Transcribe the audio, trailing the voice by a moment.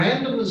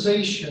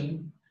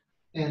randomization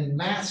and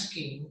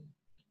masking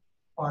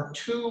are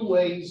two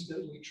ways that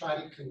we try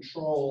to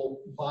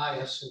control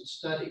bias in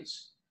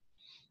studies.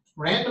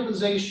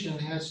 Randomization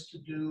has to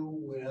do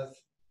with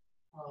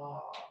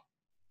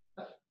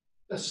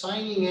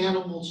assigning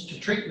animals to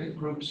treatment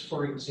groups,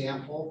 for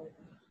example,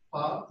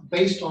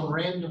 based on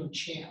random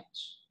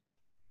chance.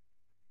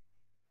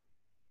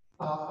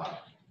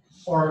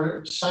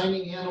 Or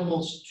assigning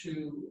animals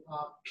to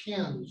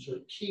pens or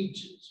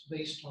cages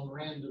based on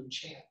random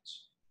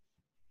chance.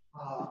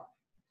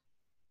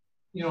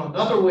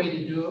 Another way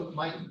to do it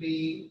might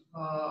be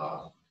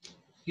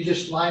you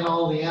just line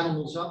all the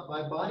animals up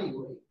by body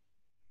weight,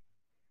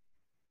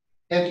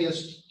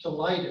 heaviest to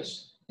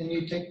lightest, and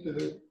you take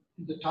the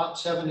top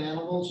 7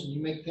 animals and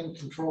you make them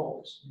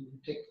controls. And you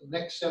take the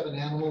next 7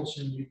 animals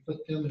and you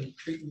put them in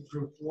treatment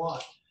group 1.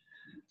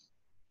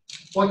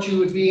 What you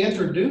would be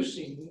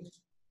introducing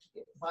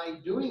by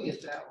doing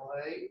it that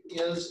way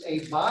is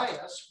a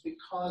bias,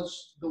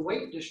 because the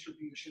weight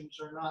distributions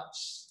are not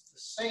the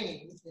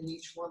same in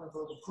each one of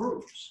those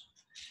groups.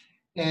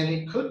 And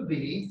it could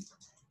be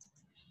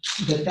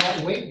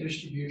that weight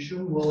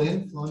distribution will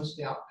influence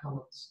the outcome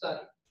of the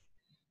study.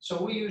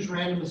 So we use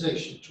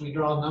randomizations. We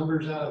draw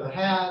numbers out of a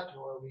hat,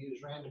 or we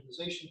use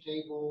randomization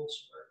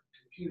tables or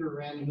computer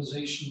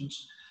randomizations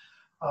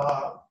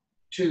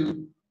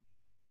to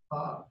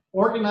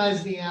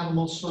organize the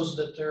animals so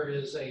that there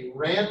is a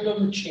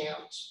random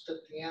chance that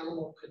the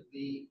animal could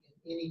be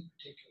in any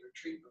particular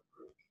treatment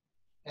group.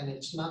 And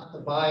it's not the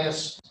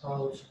bias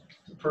of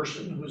the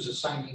person who's assigning